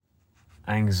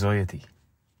Anxiety.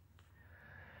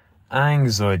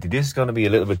 This is going to be a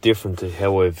little bit different to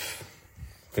how I've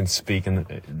been speaking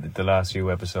the last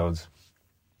few episodes.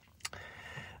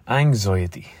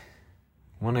 Anxiety.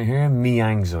 When I hear me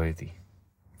anxiety,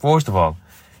 first of all,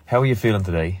 how are you feeling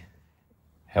today?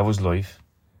 How was life?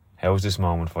 How was this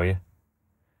moment for you?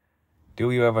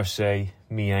 Do you ever say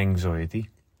me anxiety?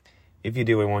 If you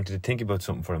do, I want you to think about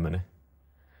something for a minute,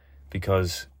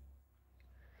 because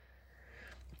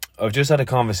I've just had a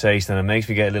conversation and it makes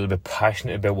me get a little bit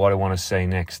passionate about what I want to say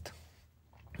next.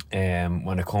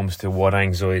 When it comes to what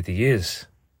anxiety is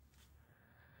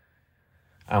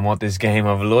and what this game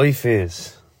of life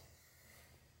is,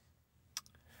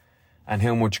 and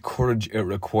how much courage it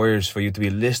requires for you to be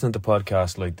listening to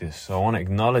podcasts like this. So I want to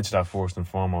acknowledge that first and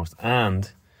foremost, and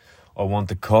I want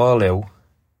to call out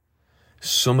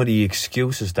some of the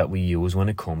excuses that we use when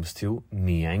it comes to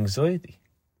me anxiety.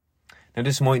 Now,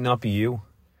 this might not be you,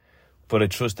 but I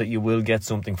trust that you will get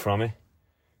something from it.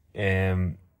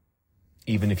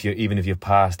 Even if you've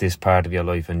passed this part of your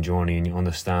life and journey, and you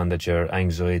understand that your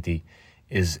anxiety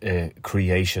is a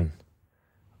creation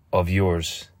of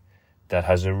yours that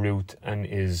has a root and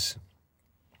is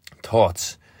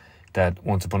thoughts that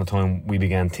once upon a time we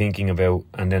began thinking about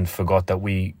and then forgot that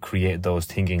we created those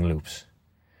thinking loops.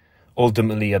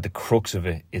 Ultimately, at the crux of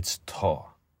it, it's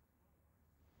thought.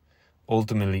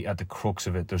 Ultimately, at the crux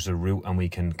of it, there's a root, and we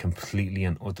can completely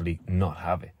and utterly not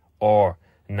have it, or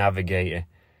navigate it,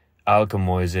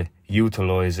 alchemize it,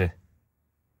 utilize it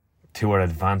to our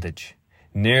advantage.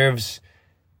 Nerves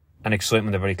and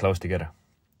excitement are very close together.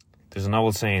 There's an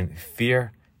old saying,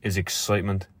 fear is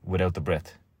excitement without the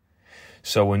breath.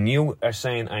 So when you are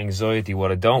saying anxiety,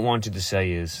 what I don't want you to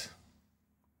say is,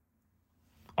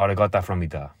 I got that from me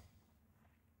dad.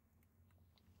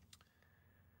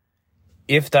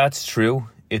 If that's true,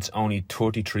 it's only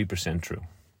 33% true.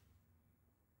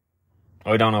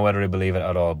 I don't know whether I believe it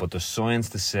at all, but there's science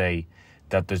to say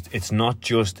that it's not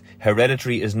just,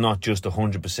 hereditary is not just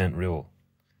 100% rule.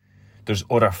 There's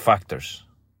other factors.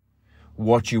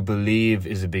 What you believe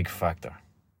is a big factor.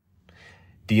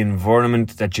 The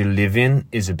environment that you live in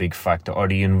is a big factor, or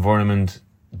the environments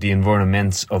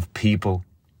of people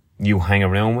you hang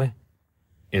around with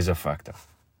is a factor.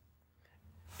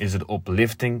 Is it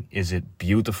uplifting? Is it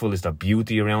beautiful? Is there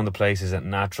beauty around the place? Is it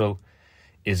natural?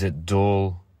 Is it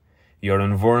dull? Your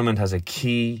environment has a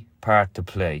key part to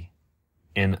play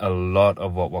in a lot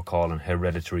of what we're calling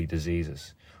hereditary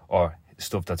diseases, or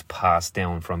stuff that's passed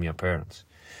down from your parents.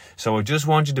 So I just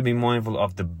want you to be mindful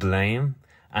of the blame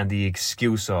and the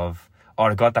excuse of,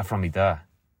 I got that from me dad.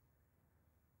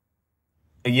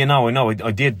 I know,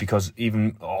 I did, because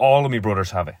even all of my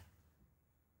brothers have it.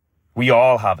 We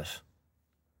all have it.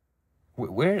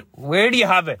 Where do you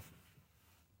have it?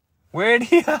 Where do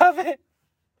you have it?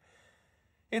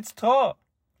 It's taught.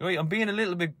 Right, I'm being a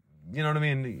little bit,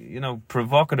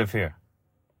 provocative here.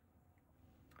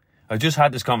 I just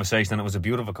had this conversation, and it was a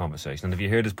beautiful conversation. And if you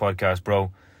hear this podcast,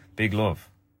 bro, big love.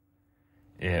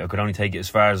 I could only take it as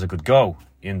far as I could go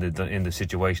in the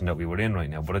situation that we were in right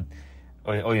now. But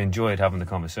I enjoyed having the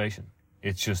conversation.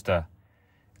 It's just that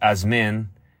as men,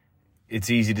 it's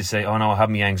easy to say, oh no, I have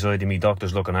me anxiety, me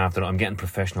doctor's looking after it, I'm getting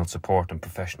professional support and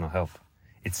professional help.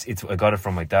 I got it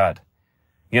from my dad.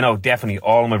 Definitely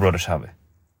all of my brothers have it.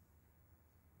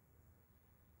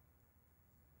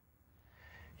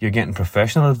 You're getting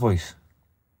professional advice.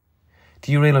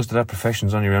 Do you realise that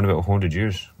profession's only around about 100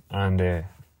 years? And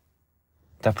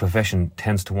that profession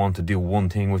tends to want to do one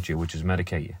thing with you, which is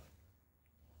medicate you.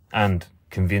 And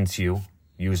convince you,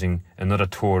 using another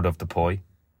third of the pie,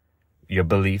 your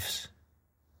beliefs.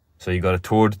 So you got a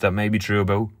third that may be true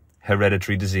about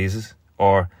hereditary diseases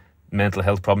or mental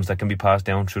health problems that can be passed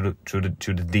down through the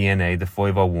DNA, the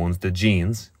 501s, the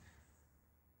genes.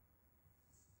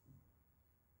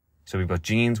 So we've got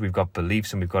genes, we've got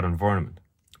beliefs, and we've got environment.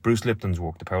 Bruce Lipton's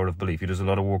work, The Power of Belief, he does a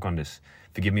lot of work on this.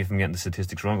 Forgive me if I'm getting the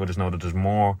statistics wrong, but just know that there's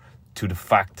more to the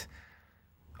fact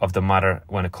of the matter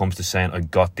when it comes to saying, I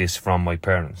got this from my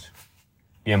parents.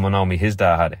 Yeah, Monomi, his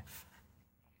dad had it.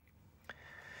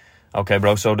 Okay,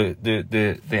 bro, so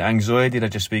the anxiety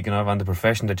that you're speaking of and the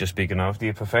profession that you're speaking of,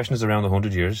 the profession is around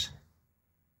 100 years.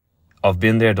 I've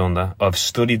been there, done that. I've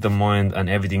studied the mind and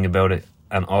everything about it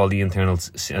and all the internals.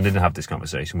 I didn't have this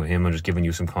conversation with him. I'm just giving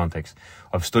you some context.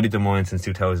 I've studied the mind since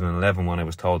 2011 when I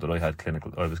was told that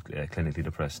I was clinically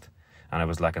depressed and I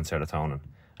was lacking serotonin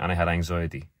and I had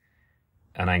anxiety.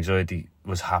 And anxiety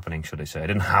was happening, should I say. I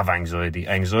didn't have anxiety.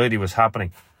 Anxiety was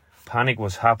happening. Panic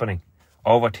was happening.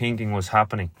 Overthinking was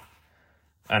happening.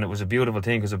 And it was a beautiful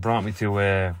thing because it brought me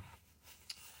to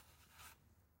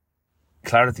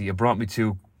clarity. It brought me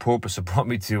to purpose. It brought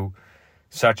me to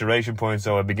saturation point,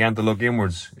 so I began to look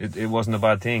inwards. It wasn't a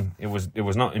bad thing. It was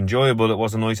not enjoyable. It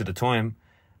wasn't nice at the time.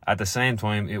 At the same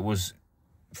time, it was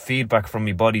feedback from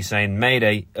my body saying,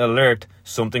 Mayday, alert,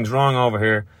 something's wrong over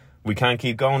here. We can't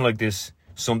keep going like this.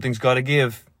 Something's got to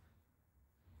give.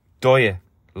 Diet,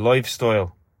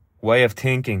 lifestyle, way of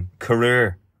thinking,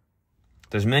 career.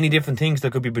 There's many different things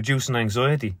that could be producing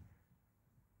anxiety.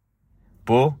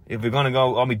 But if we're going to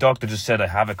go, my doctor just said I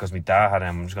have it because my dad had it,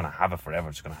 I'm just going to have it forever.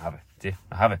 I'm just going to have it. That's it.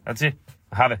 I have it. That's it.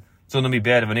 I have it. It's under my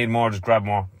bed. If I need more, just grab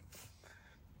more.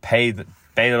 Bait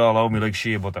it all over me like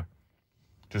shea butter.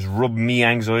 Just rub me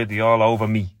anxiety all over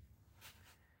me.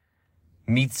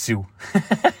 Mitsu.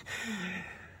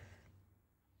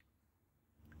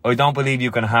 I don't believe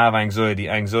you can have anxiety.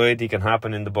 Anxiety can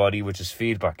happen in the body, which is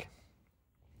feedback,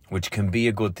 which can be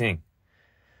a good thing.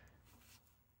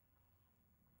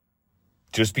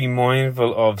 Just be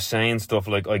mindful of saying stuff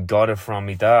like, I got it from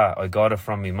me dad, I got it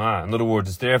from me ma. In other words,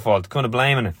 it's their fault. It's kind of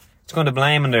blaming it. It's kind of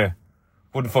blaming there.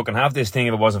 Wouldn't fucking have this thing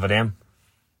if it wasn't for them.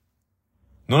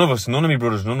 None of my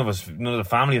brothers, none of the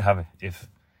family would have it if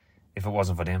it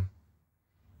wasn't for them.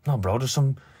 No, bro, this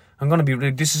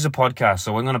is a podcast,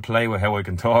 so I'm going to play with how I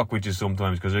can talk with you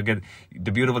sometimes, because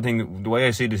the beautiful thing, the way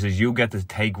I see this is you get to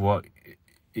take what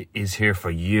is here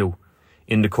for you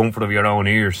in the comfort of your own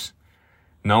ears.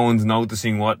 No one's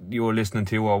noticing what you're listening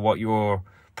to or what you're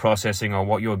processing or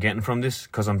what you're getting from this,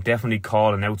 because I'm definitely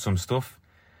calling out some stuff.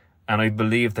 And I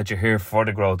believe that you're here for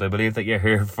the growth. I believe that you're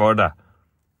here for that.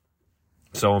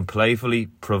 So I'm playfully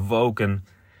provoking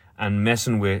and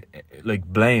messing with, like,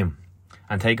 blame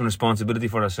and taking responsibility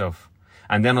for ourselves.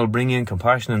 And then I'll bring in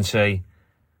compassion and say,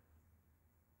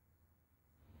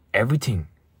 everything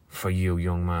for you,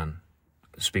 young man,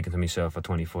 speaking to myself at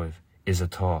 25, is a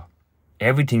thought.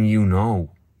 Everything you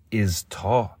know is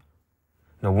thought.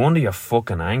 No wonder you're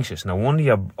fucking anxious. No wonder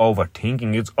you're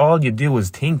overthinking. It's all you do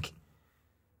is think.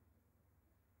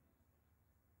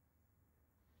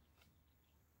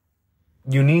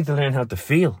 You need to learn how to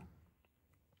feel.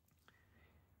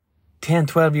 10,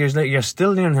 12 years later, you're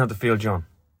still learning how to feel, John.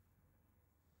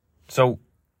 So,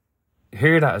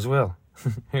 hear that as well.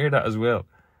 Hear that as well.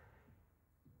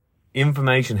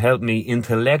 Information helped me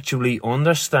intellectually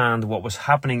understand what was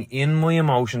happening in my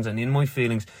emotions and in my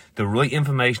feelings. The right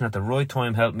information at the right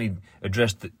time helped me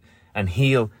address and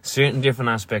heal certain different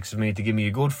aspects of me to give me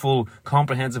a good, full,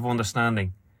 comprehensive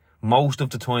understanding. Most of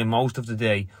the time, most of the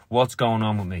day, what's going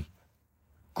on with me.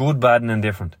 Good, bad and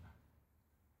indifferent.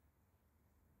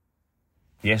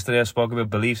 Yesterday I spoke about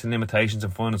beliefs and limitations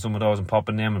and finding some of those and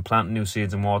popping them and planting new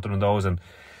seeds and watering those and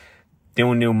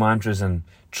doing new mantras and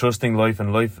trusting life,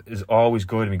 and life is always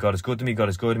good to me. God is good to me, God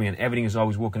is good to me, and everything is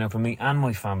always working out for me and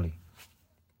my family.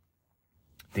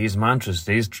 These mantras,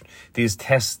 these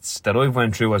tests that I've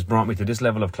went through has brought me to this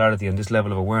level of clarity and this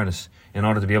level of awareness in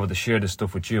order to be able to share this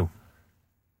stuff with you.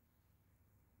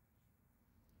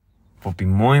 But be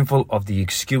mindful of the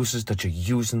excuses that you're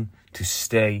using to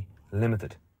stay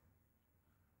limited.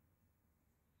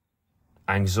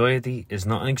 Anxiety is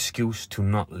not an excuse to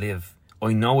not live.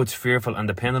 I know it's fearful, and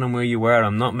depending on where you are,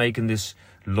 I'm not making this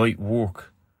light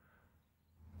work.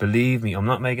 Believe me, I'm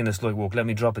not making this light work. Let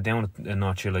me drop it down a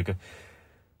notch here.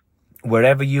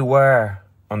 Wherever you are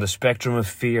on the spectrum of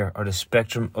fear or the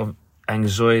spectrum of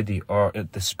anxiety or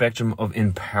the spectrum of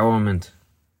empowerment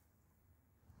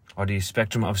or the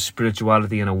spectrum of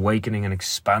spirituality and awakening and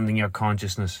expanding your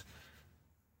consciousness.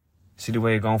 See the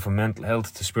way you're going from mental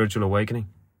health to spiritual awakening?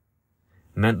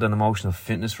 Mental and emotional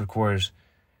fitness requires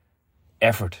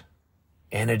effort,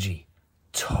 energy,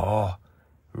 thought,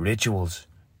 rituals,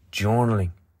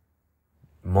 journaling,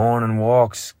 morning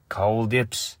walks, cold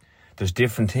dips. There's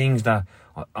different things that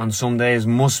on some days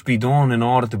must be done in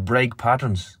order to break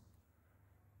patterns.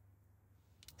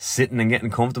 Sitting and getting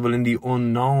comfortable in the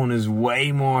unknown is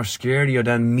way more scarier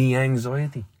than me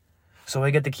anxiety. So I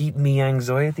get to keep me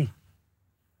anxiety.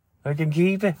 I can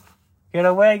keep it. Get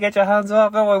away, get your hands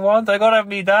off it. I want. I gotta have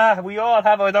me dad. We all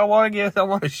have it. I don't want to give it. I don't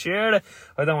want to share it.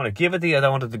 I don't want to give it to you. I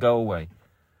don't want it to go away.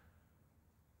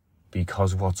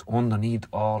 Because what's underneath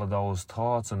all of those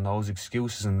thoughts and those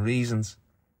excuses and reasons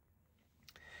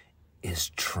is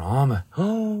trauma.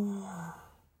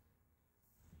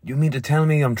 You mean to tell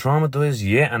me I'm traumatized?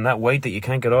 Yeah, and that weight that you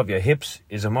can't get off your hips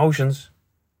is emotions.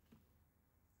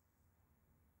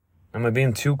 Am I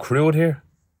being too crude here?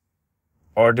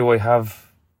 Or do I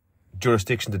have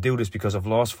jurisdiction to do this because I've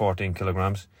lost 14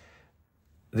 kilograms?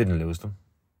 I didn't lose them.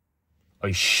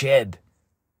 I shed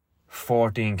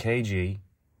 14 kg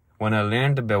when I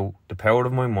learned about the power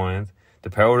of my mind, the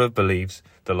power of beliefs,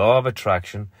 the law of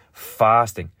attraction,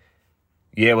 fasting.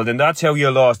 Yeah, well then that's how you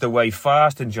lost the weight,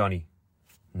 fasting, Johnny.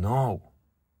 No.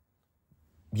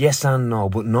 yes and no,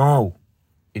 but no,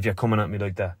 if you're coming at me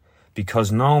like that.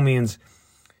 Because no means,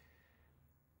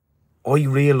 I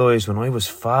realised when I was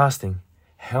fasting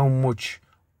how much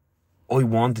I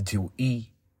wanted to eat.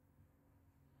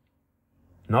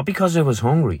 Not because I was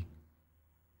hungry,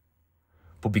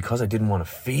 but because I didn't want to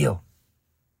feel.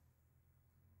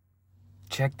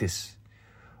 Check this.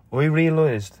 I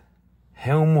realised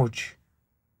how much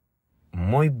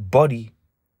my body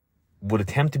would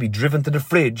attempt to be driven to the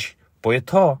fridge by a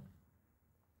thought.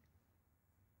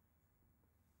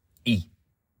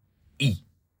 Eat.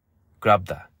 Grab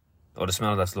that. Oh, the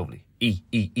smell of that's lovely.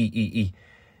 Eat.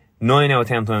 9 out of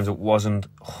 10 times it wasn't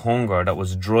hunger that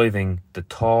was driving the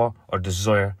thought or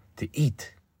desire to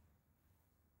eat.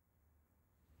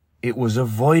 It was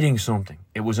avoiding something.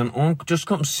 It was just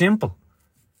something simple.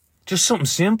 Just something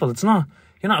simple. It's not,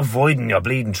 you're not avoiding your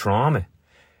bleeding trauma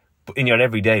in your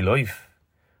everyday life.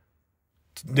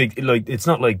 Like it's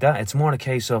not like that. It's more a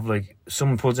case of like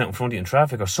someone pulls out in front of you in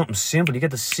traffic or something simple. You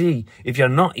get to see, if you're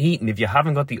not eating, if you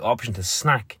haven't got the option to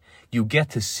snack, you get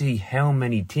to see how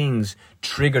many things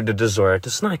trigger the desire to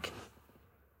snack.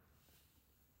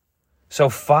 So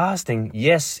fasting,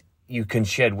 yes, you can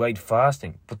shed weight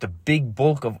fasting, but the big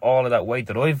bulk of all of that weight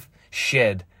that I've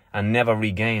shed and never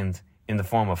regained in the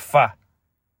form of fat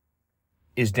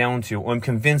is down to, I'm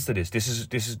convinced of this. This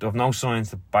is I've no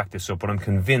science to back this up, but I'm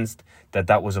convinced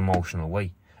that was emotional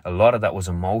weight. A lot of that was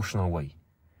emotional weight.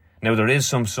 Now, there is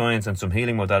some science and some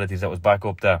healing modalities that was back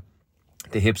up that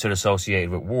the hips are associated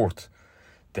with worth.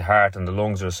 The heart and the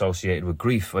lungs are associated with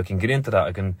grief. I can get into that.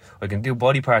 I can do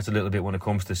body parts a little bit when it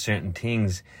comes to certain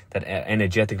things that are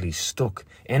energetically stuck.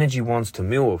 Energy wants to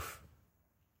move.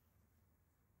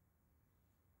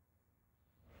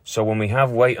 So when we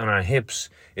have weight on our hips,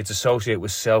 it's associated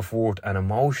with self-worth and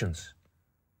emotions.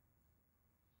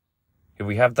 If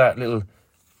we have that little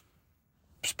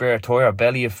spare tire or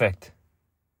belly effect,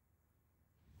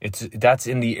 that's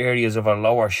in the areas of our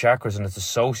lower chakras, and it's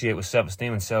associated with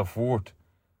self-esteem and self-worth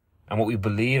and what we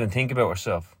believe and think about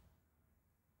ourselves.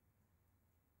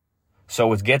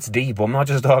 So it gets deep. I'm not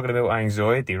just talking about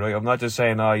anxiety, right? I'm not just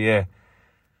saying, oh yeah,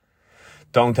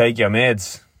 don't take your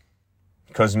meds,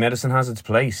 because medicine has its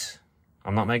place.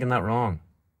 I'm not making that wrong.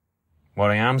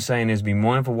 What I am saying is be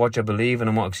mindful what you believe in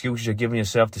and what excuses you're giving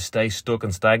yourself to stay stuck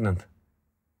and stagnant.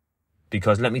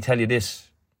 Because let me tell you this.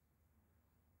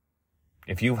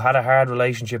 If you've had a hard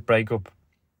relationship breakup,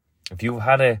 if you've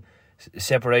had a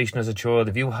separation as a child,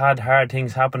 if you've had hard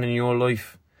things happen in your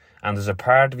life, and there's a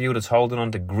part of you that's holding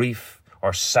on to grief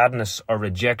or sadness or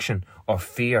rejection or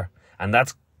fear, and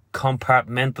that's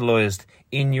compartmentalized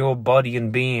in your body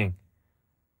and being,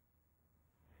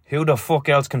 who the fuck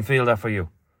else can feel that for you?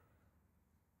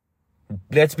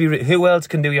 Let's be real. Who else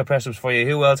can do your press-ups for you?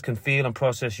 Who else can feel and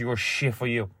process your shit for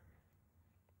you?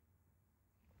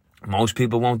 Most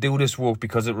people won't do this work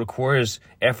because it requires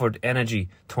effort, energy,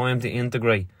 time to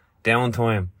integrate,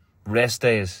 downtime, rest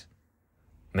days,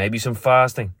 maybe some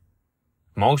fasting.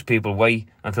 Most people wait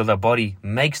until their body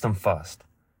makes them fast.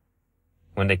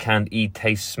 When they can't eat,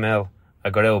 taste, smell,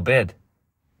 or get out of bed.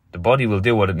 The body will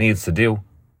do what it needs to do.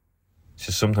 It's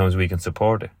just sometimes we can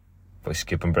support it by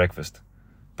skipping breakfast.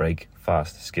 Break,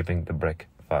 fast, skipping the break,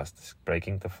 fast,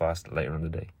 breaking the fast later in the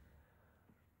day.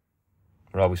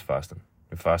 We're always fasting.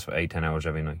 We fast for 8-10 hours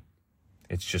every night.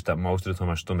 It's just that most of the time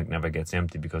our stomach never gets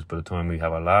empty, because by the time we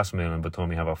have our last meal and by the time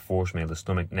we have our first meal, the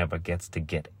stomach never gets to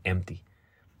get empty.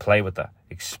 Play with that.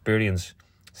 Experience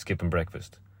skipping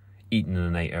breakfast. Eating in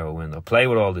an 8-hour window. Play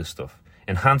with all this stuff.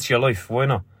 Enhance your life. Why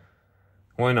not?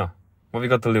 Why not? What have you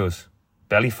got to lose?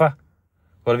 Belly fat?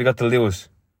 What have you got to lose?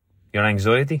 Your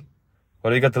anxiety?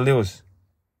 What have you got to lose?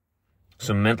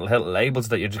 Some mental health labels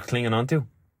that you're just clinging on to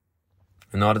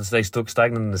in order to stay stuck,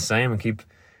 stagnant and the same, and keep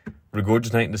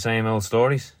regurgitating the same old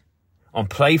stories. I'm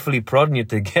playfully prodding you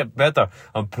to get better.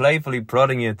 I'm playfully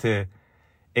prodding you to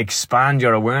expand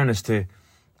your awareness, to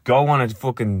go on a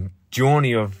fucking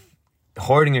journey of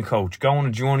hiring a coach, go on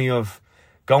a journey of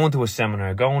going to a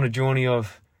seminar, go on a journey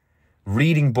of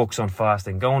reading books on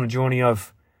fasting, go on a journey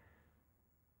of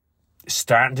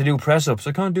starting to do press-ups.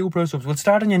 I can't do press-ups. Well,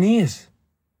 start on your knees.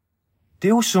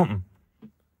 Do something.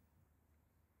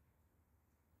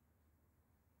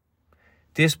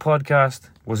 This podcast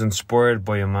was inspired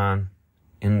by a man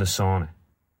in the sauna.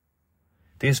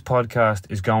 This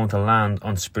podcast is going to land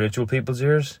on spiritual people's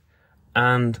ears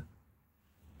and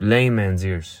laymen's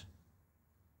ears,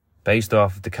 based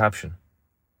off the caption.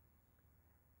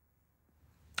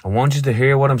 I want you to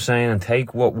hear what I'm saying and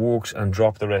take what works and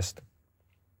drop the rest.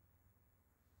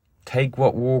 Take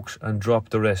what works and drop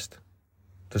the rest.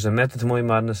 There's a method to my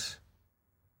madness.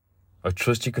 I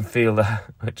trust you can feel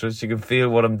that. I trust you can feel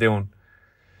what I'm doing.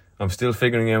 I'm still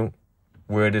figuring out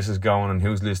where this is going and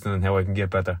who's listening and how I can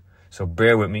get better. So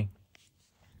bear with me.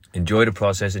 Enjoy the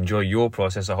process. Enjoy your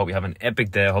process. I hope you have an epic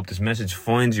day. I hope this message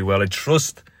finds you well. I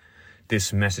trust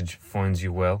this message finds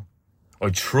you well. I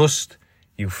trust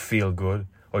you feel good.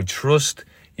 I trust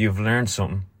you've learned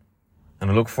something. And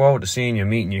I look forward to seeing you,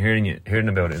 meeting you, hearing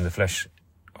about it in the flesh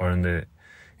or in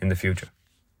the future.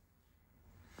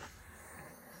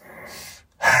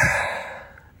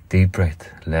 Deep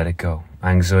breath. Let it go.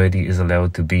 Anxiety is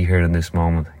allowed to be here in this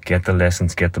moment. Get the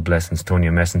lessons, get the blessings. Turn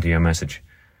your mess into your message.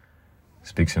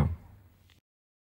 Speak soon.